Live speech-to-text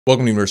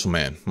Welcome to Universal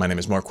Man. My name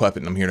is Mark Weppett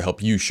and I'm here to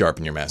help you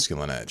sharpen your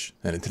masculine edge.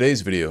 And in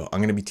today's video, I'm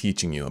going to be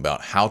teaching you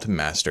about how to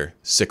master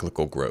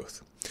cyclical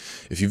growth.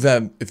 If you've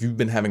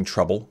been having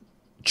trouble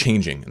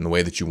changing in the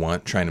way that you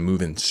want, trying to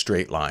move in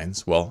straight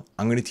lines, well,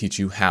 I'm going to teach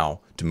you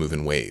how to move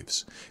in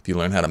waves. If you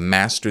learn how to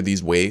master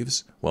these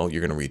waves, well,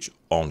 you're going to reach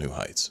all new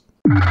heights.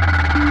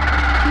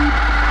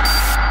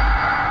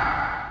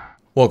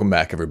 Welcome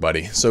back,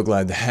 everybody. So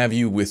glad to have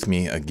you with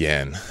me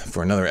again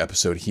for another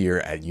episode here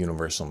at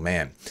Universal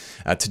Man.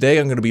 Today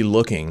I'm going to be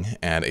looking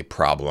at a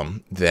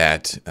problem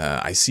that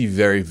I see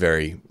very,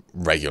 very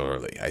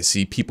regularly. I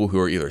see people who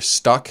are either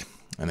stuck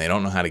and they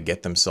don't know how to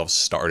get themselves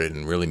started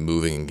and really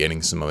moving and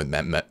getting some of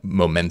that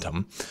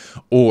momentum,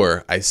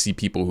 or I see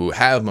people who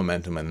have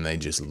momentum and they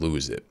just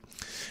lose it.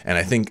 And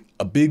I think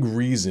a big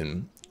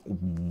reason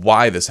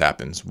why this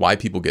happens, why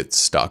people get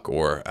stuck,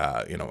 or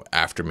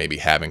after maybe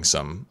having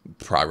some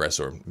progress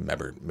or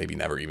maybe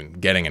never even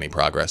getting any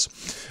progress,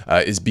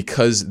 is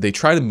because they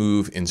try to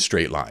move in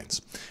straight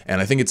lines. And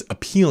I think it's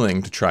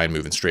appealing to try and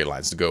move in straight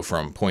lines, to go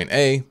from point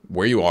A,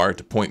 where you are,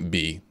 to point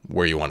B,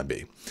 where you want to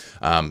be.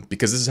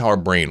 Because this is how our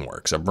brain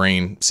works. Our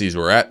brain sees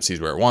where we're at,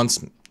 sees where it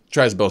wants,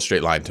 tries to build a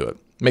straight line to it.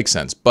 Makes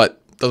sense, but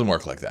doesn't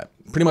work like that.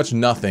 Pretty much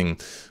nothing,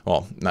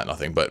 well, not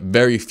nothing, but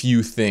very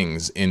few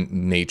things in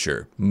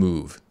nature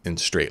move in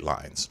straight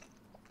lines.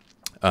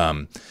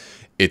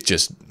 That's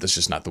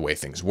just not the way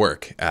things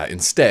work.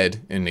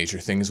 Instead, in nature,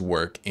 things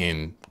work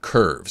in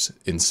curves,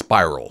 in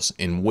spirals,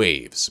 in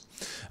waves.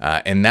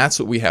 And that's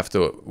what we have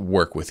to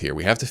work with here.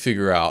 We have to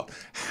figure out,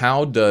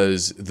 how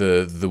does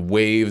the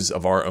waves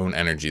of our own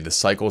energy, the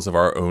cycles of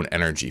our own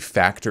energy,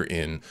 factor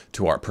in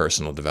to our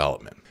personal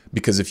development?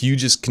 Because if you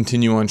just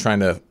continue on trying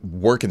to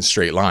work in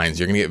straight lines,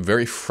 you're going to get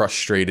very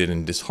frustrated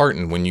and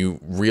disheartened when you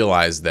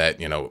realize that,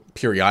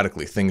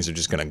 periodically things are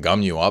just going to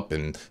gum you up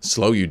and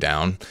slow you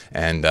down,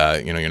 and,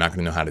 you're not going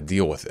to know how to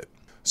deal with it.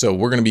 So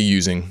we're going to be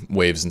using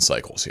waves and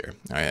cycles here.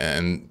 All right?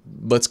 And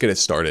let's get it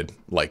started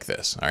like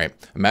this. All right.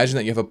 Imagine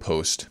that you have a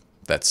post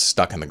that's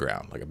stuck in the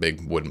ground, like a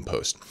big wooden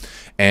post,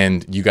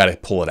 and you got to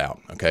pull it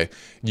out. Okay.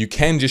 You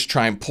can just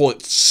try and pull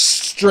it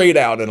straight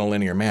out in a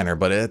linear manner,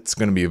 but it's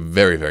going to be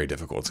very, very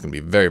difficult. It's going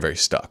to be very, very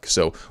stuck.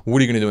 So what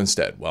are you going to do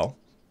instead? Well,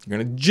 you're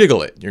going to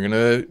jiggle it. You're going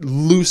to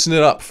loosen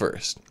it up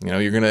first.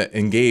 You're going to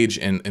engage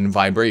in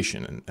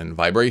vibration, and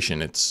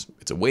vibration, it's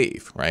a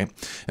wave, right?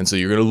 And so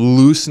you're going to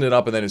loosen it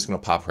up, and then it's going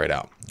to pop right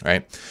out,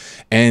 right?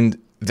 And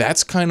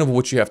that's kind of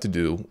what you have to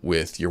do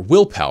with your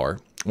willpower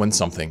when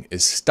something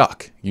is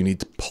stuck. You need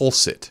to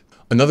pulse it.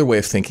 Another way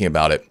of thinking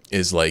about it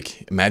is,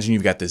 like, imagine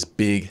you've got this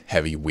big,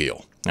 heavy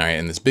wheel. All right,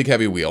 and this big,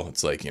 heavy wheel,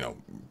 it's like,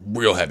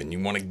 real heavy, and you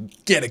want to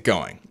get it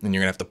going, and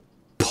you're going to have to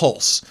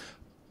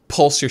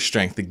pulse your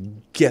strength to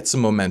get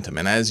some momentum.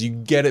 And as you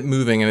get it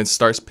moving and it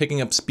starts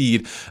picking up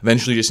speed,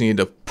 eventually you just need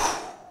to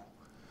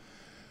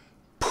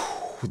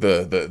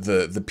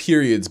the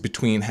periods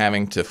between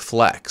having to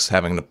flex,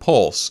 having to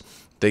pulse,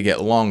 they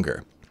get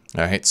longer.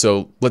 All right,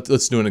 so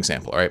let's do an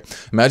example. All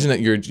right, imagine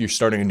that you're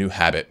starting a new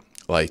habit,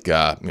 like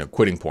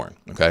quitting porn.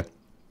 Okay,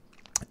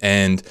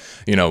 and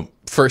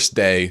first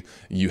day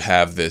you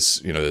have this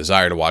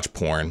desire to watch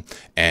porn,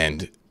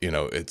 and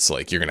it's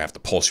like you're gonna have to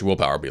pulse your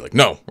willpower, be like,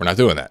 no, we're not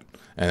doing that.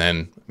 And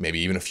then maybe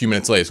even a few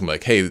minutes later, it's gonna be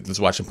like, hey, let's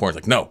watch some porn. It's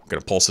like, no, we're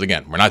gonna pulse it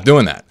again. We're not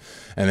doing that.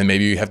 And then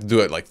maybe you have to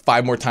do it like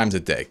 5 more times a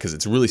day, because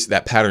it's really,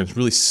 that pattern's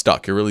really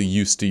stuck. You're really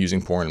used to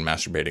using porn and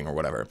masturbating or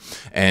whatever.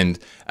 And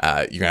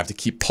you're gonna have to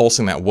keep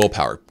pulsing that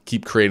willpower,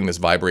 keep creating this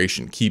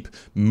vibration, keep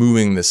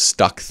moving this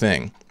stuck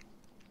thing.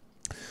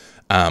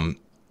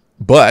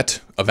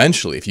 But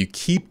eventually, if you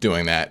keep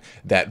doing that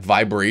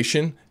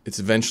vibration, it's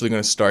eventually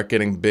going to start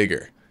getting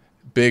bigger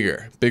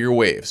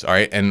waves. All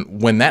right.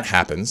 And when that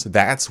happens,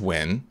 that's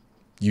when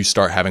you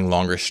start having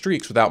longer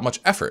streaks without much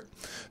effort.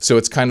 So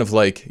it's kind of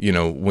like,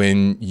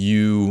 when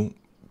you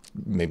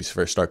maybe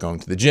first start going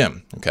to the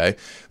gym. Okay.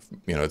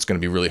 It's going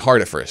to be really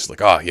hard at first.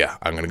 Like, oh yeah,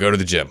 I'm going to go to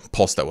the gym,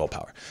 pulse that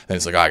willpower. Then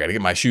it's like, oh, I got to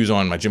get my shoes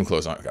on, my gym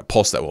clothes on. I got to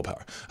pulse that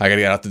willpower. I got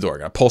to get out the door. I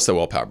got to pulse that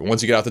willpower. But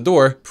once you get out the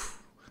door,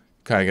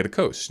 kind of get a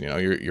coast,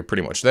 you're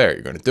pretty much there.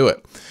 You're going to do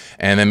it.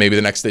 And then maybe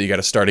the next day you got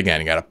to start again.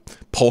 You got to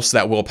pulse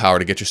that willpower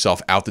to get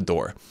yourself out the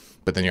door.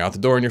 But then you're out the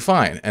door and you're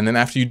fine. And then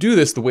after you do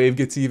this, the wave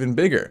gets even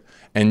bigger,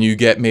 and you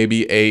get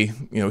maybe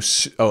go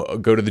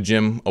to the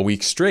gym a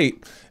week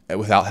straight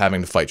without having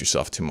to fight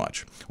yourself too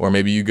much. Or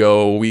maybe you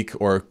go a week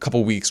or a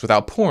couple weeks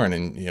without porn,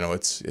 and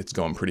it's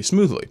going pretty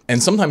smoothly.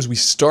 And sometimes we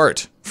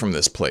start from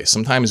this place.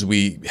 Sometimes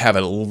we have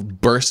a little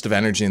burst of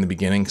energy in the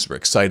beginning because we're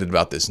excited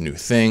about this new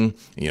thing.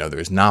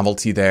 There's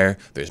novelty there,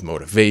 there's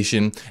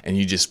motivation, and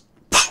you just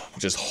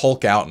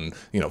hulk out and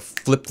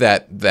flip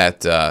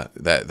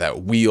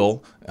that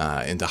wheel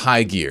into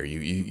high gear.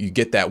 You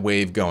get that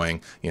wave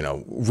going,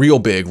 real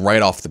big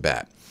right off the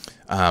bat.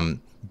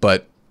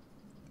 But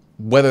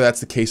whether that's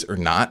the case or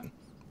not,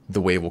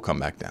 the wave will come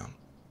back down.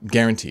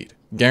 Guaranteed.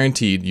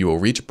 Guaranteed, you will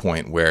reach a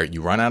point where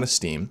you run out of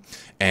steam,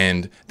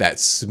 and that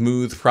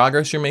smooth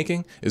progress you're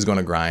making is going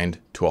to grind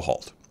to a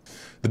halt.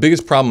 The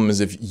biggest problem is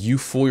if you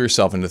fool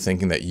yourself into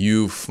thinking that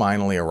you've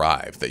finally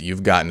arrived, that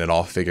you've gotten it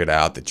all figured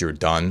out, that you're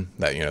done,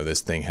 that, you know,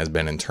 this thing has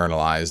been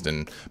internalized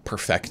and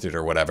perfected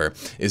or whatever,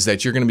 is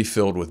that you're going to be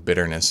filled with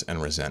bitterness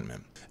and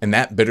resentment. And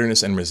that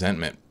bitterness and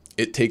resentment,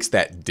 it takes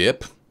that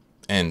dip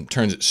and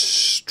turns it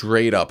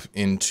straight up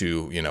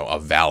into, you know, a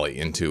valley,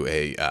 into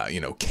a,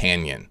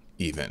 canyon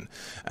even,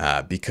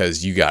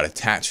 because you got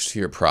attached to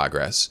your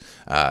progress,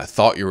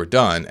 thought you were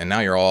done, and now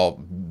you're all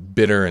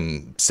bitter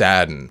and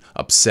sad and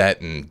upset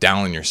and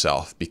down on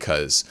yourself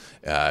because,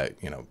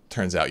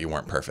 turns out you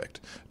weren't perfect.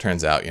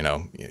 Turns out,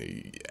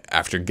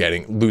 after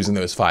losing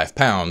those 5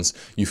 pounds,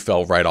 you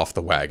fell right off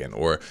the wagon,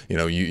 or,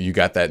 you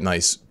got that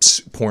nice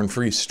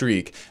porn-free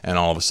streak, and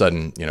all of a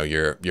sudden,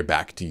 you're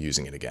back to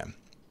using it again.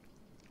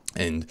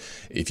 And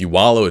if you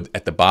wallow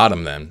at the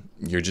bottom, then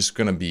you're just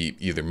going to be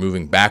either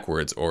moving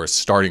backwards or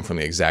starting from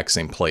the exact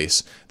same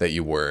place that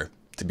you were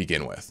to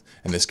begin with.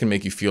 And this can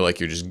make you feel like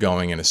you're just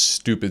going in a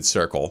stupid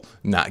circle,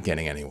 not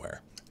getting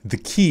anywhere. The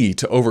key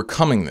to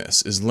overcoming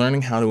this is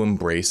learning how to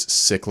embrace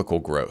cyclical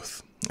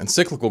growth. And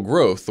cyclical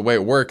growth, the way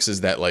it works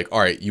is that, all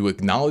right, you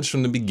acknowledge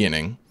from the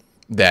beginning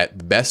that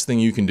the best thing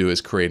you can do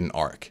is create an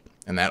arc,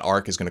 and that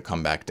arc is going to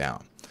come back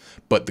down.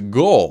 But the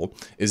goal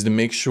is to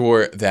make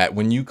sure that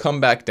when you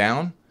come back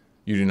down,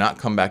 you do not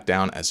come back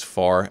down as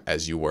far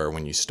as you were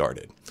when you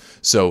started.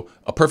 So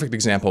a perfect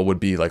example would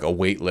be like a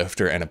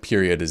weightlifter and a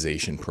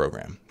periodization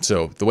program.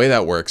 So the way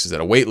that works is that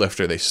a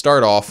weightlifter, they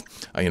start off,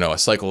 a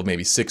cycle of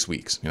maybe 6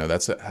 weeks.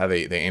 That's how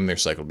they aim their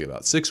cycle to be,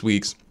 about 6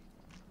 weeks.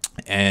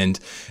 And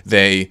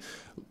they,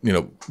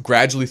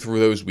 gradually through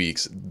those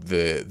weeks,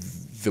 the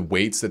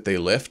weights that they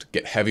lift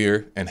get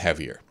heavier and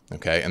heavier.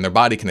 Okay, and their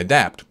body can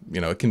adapt.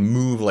 It can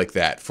move like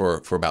that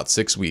for about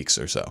 6 weeks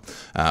or so.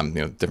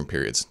 Different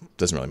periods.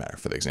 Doesn't really matter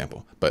for the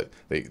example. But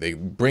they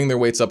bring their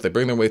weights up, they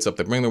bring their weights up,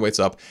 they bring their weights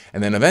up,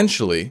 and then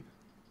eventually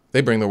they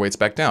bring their weights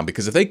back down.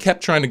 Because if they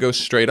kept trying to go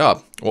straight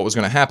up, what was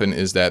going to happen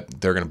is that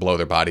they're going to blow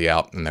their body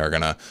out, and they're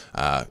going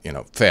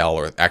to fail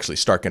or actually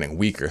start getting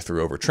weaker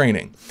through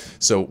overtraining.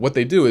 So what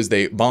they do is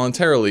they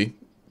voluntarily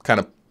kind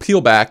of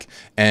peel back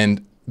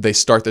and they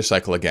start their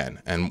cycle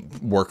again and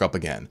work up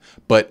again.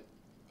 But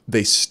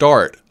they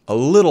start a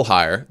little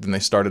higher than they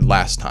started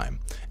last time,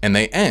 and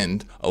they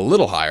end a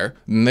little higher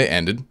than they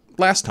ended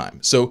last time.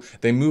 So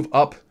they move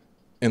up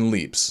in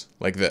leaps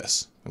like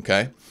this,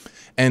 okay?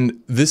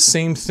 And this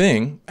same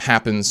thing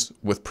happens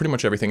with pretty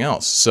much everything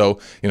else. So,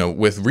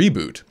 with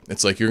Reboot,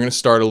 it's like you're going to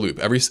start a loop.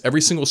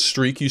 Every single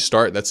streak you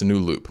start, that's a new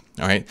loop,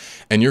 all right?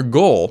 And your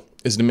goal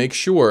is to make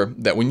sure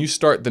that when you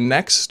start the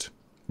next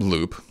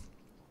loop,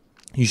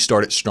 you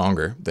start it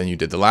stronger than you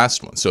did the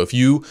last one. So if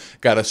you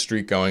got a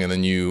streak going and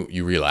then you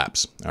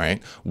relapse, all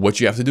right,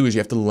 what you have to do is you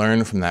have to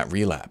learn from that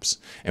relapse.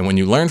 And when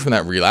you learn from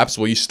that relapse,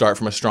 well, you start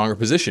from a stronger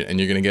position, and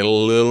you're going to get a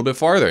little bit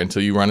farther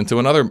until you run into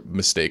another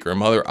mistake or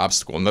another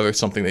obstacle, another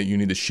something that you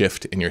need to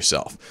shift in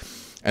yourself.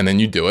 And then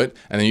you do it,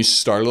 and then you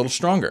start a little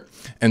stronger.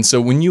 And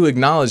so when you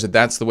acknowledge that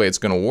that's the way it's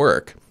going to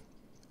work,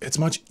 it's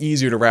much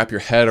easier to wrap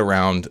your head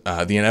around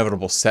the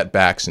inevitable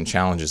setbacks and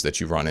challenges that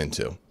you run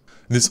into.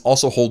 This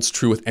also holds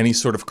true with any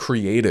sort of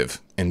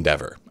creative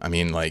endeavor. I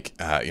mean,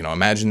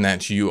 imagine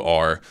that you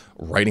are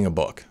writing a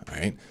book, all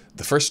right?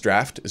 The first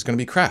draft is going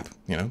to be crap.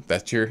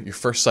 That's your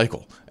first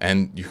cycle.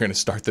 And you're going to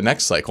start the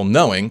next cycle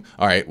knowing,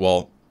 all right,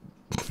 well,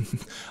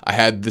 I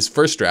had this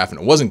first draft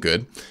and it wasn't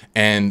good,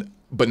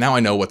 but now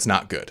I know what's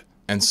not good.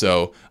 And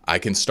so I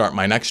can start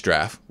my next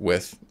draft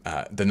with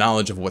the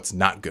knowledge of what's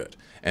not good.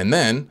 And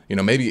then,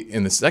 maybe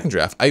in the second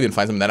draft, I even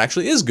find something that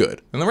actually is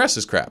good, and the rest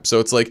is crap.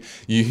 So it's like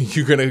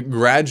you're going to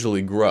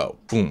gradually grow.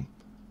 Boom.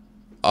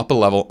 Up a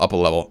level, up a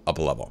level, up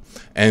a level.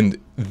 And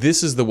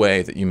this is the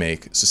way that you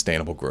make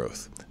sustainable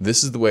growth.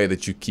 This is the way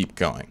that you keep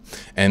going.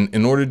 And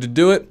in order to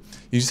do it,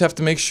 you just have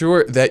to make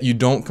sure that you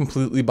don't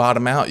completely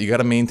bottom out. You got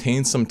to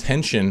maintain some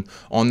tension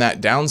on that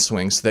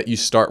downswing so that you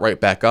start right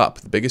back up.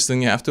 The biggest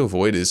thing you have to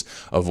avoid is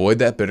avoid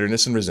that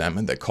bitterness and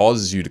resentment that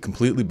causes you to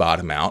completely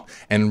bottom out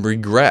and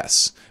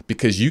regress,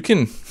 because you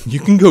can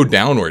go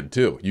downward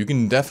too. You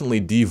can definitely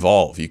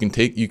devolve. You can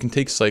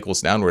take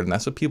cycles downward, and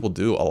that's what people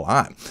do a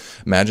lot.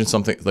 Imagine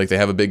something like they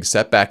have a big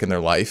setback in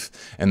their life,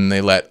 and they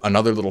let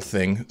another little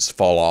thing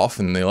fall off,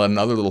 and they let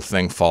another little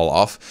thing fall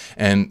off,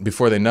 and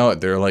before they know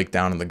it, they're like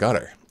down in the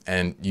gutter.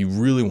 And you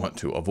really want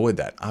to avoid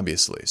that,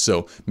 obviously.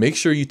 So make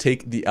sure you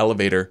take the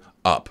elevator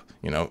up.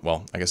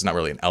 Well, I guess not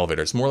really an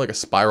elevator. It's more like a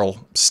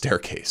spiral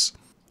staircase.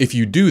 If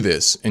you do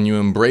this and you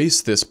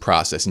embrace this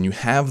process and you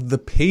have the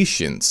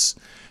patience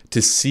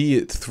to see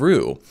it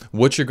through,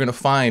 what you're going to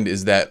find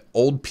is that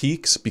old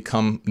peaks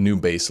become new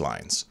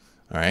baselines.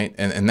 All right.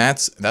 And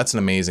that's an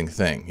amazing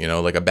thing.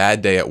 Like a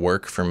bad day at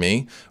work for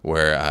me,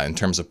 where in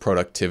terms of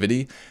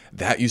productivity,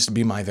 that used to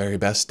be my very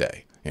best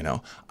day.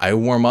 I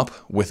warm up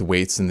with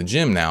weights in the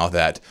gym now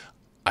that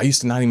I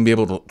used to not even be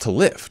able to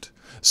lift.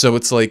 So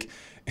it's like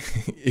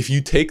if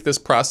you take this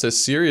process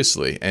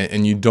seriously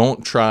and you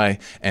don't try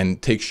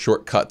and take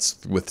shortcuts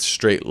with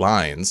straight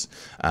lines,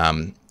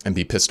 and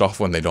be pissed off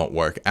when they don't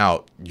work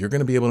out, you're going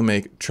to be able to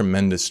make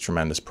tremendous,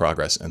 tremendous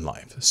progress in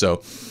life.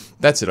 So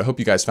that's it. I hope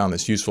you guys found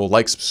this useful.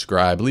 Like,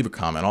 subscribe, leave a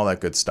comment, all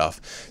that good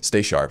stuff.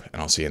 Stay sharp, and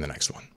I'll see you in the next one.